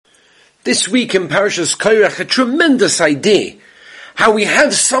This week in Parshas Korach, a tremendous idea, how we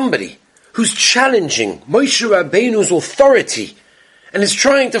have somebody who's challenging Moshe Rabbeinu's authority and is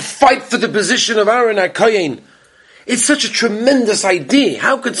trying to fight for the position of Aaron HaKohen. It's such a tremendous idea.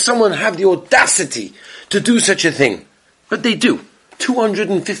 How could someone have the audacity to do such a thing? But they do.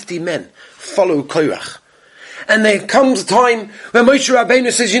 250 men follow Korach. And there comes a time when Moshe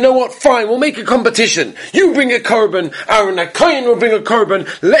Rabbeinu says, you know what, fine, we'll make a competition. You bring a korban, Aaron HaKohen will bring a korban.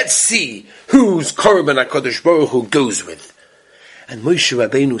 Let's see whose korban HaKadosh Baruch Hu goes with. And Moshe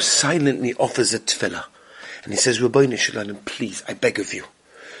Rabbeinu silently offers a tefillah. And he says, Rabbeinu Shalom, please, I beg of you,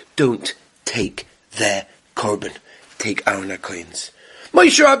 don't take their korban. Take Aaron HaKohen's.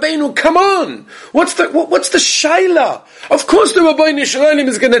 Moshe Rabbeinu, come on! What's the shaila? Of course the Rabbeinu Shalom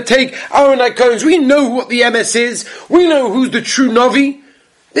is going to take Aaron HaKohen's. We know what the MS is. We know who's the true Navi.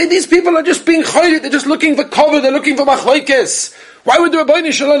 These people are just being chaylit. They're just looking for cover. They're looking for machlokes. Why would the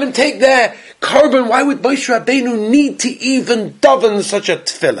Rabbeinu Shalom take their korban? Why would Moshe Rabbeinu need to even daven such a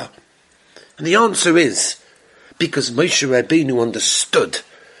tefillah? And the answer is, because Moshe Rabbeinu understood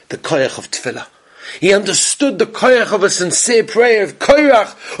the koyach of tefillah. He understood the koyach of a sincere prayer. If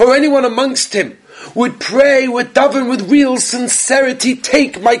Korach or anyone amongst him would pray, would daven with real sincerity,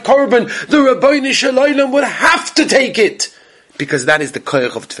 take my korban, the Rabbeinu Shalom would have to take it. Because that is the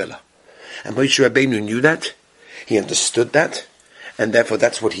koyach of tefillah. And Moshe Rabbeinu knew that. He understood that. And therefore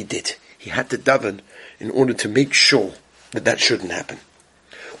that's what he did. He had to daven in order to make sure that that shouldn't happen.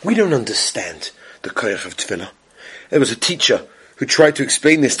 We don't understand the koyach of tefillah. There was a teacher who tried to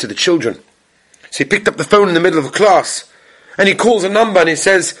explain this to the children. So he picked up the phone in the middle of a class, and he calls a number and he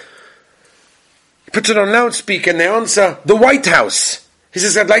says, he puts it on loudspeaker and they answer, the White House. He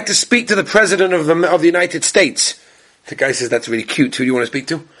says, I'd like to speak to the President of the United States. The guy says, that's really cute. Who do you want to speak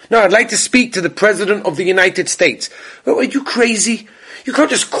to? No, I'd like to speak to the President of the United States. Oh, are you crazy? You can't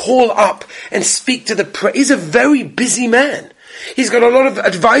just call up and speak to the He's a very busy man. He's got a lot of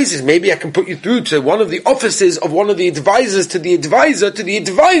advisors. Maybe I can put you through to one of the offices of one of the advisors to the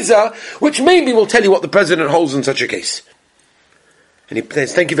advisor, which maybe will tell you what the president holds in such a case. And he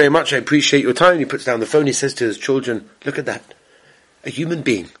says, thank you very much, I appreciate your time. He puts down the phone, he says to his children, look at that. A human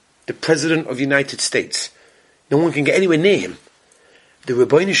being, the President of the United States. No one can get anywhere near him. The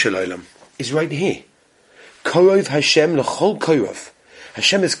Rabbeinu Shalom is right here. Korov Hashem l'chol korov.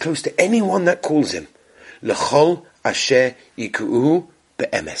 Hashem is close to anyone that calls him. L'chol Asher yiku'u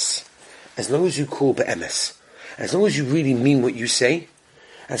be'emes. As long as you call be'emes, as long as you really mean what you say,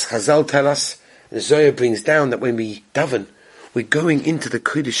 as Chazal tell us, the Zohar brings down that when we daven, we're going into the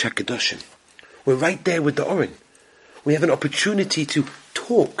Kodesh HaKadoshim. We're right there with the Oren. We have an opportunity to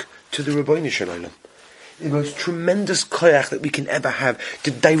talk to the Rabbeinu Shalom. The most tremendous koyach that we can ever have,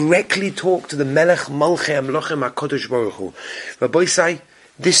 to directly talk to the Melech Malchei Amlochem HaKadosh Baruch Hu. Rabbi Say,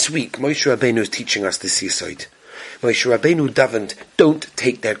 this week Moshe Rabbeinu is teaching us this yesod. Moshe Rabbeinu davened, don't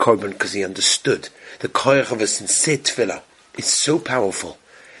take their korban, because he understood the koyach of a sincere tefillah is so powerful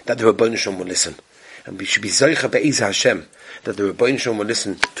that the Rabbeinu Shalom will listen. And we should be zoicha be'ez Hashem that the Rabbeinu Shalom will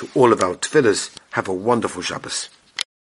listen to all of our tefillahs. Have a wonderful Shabbos.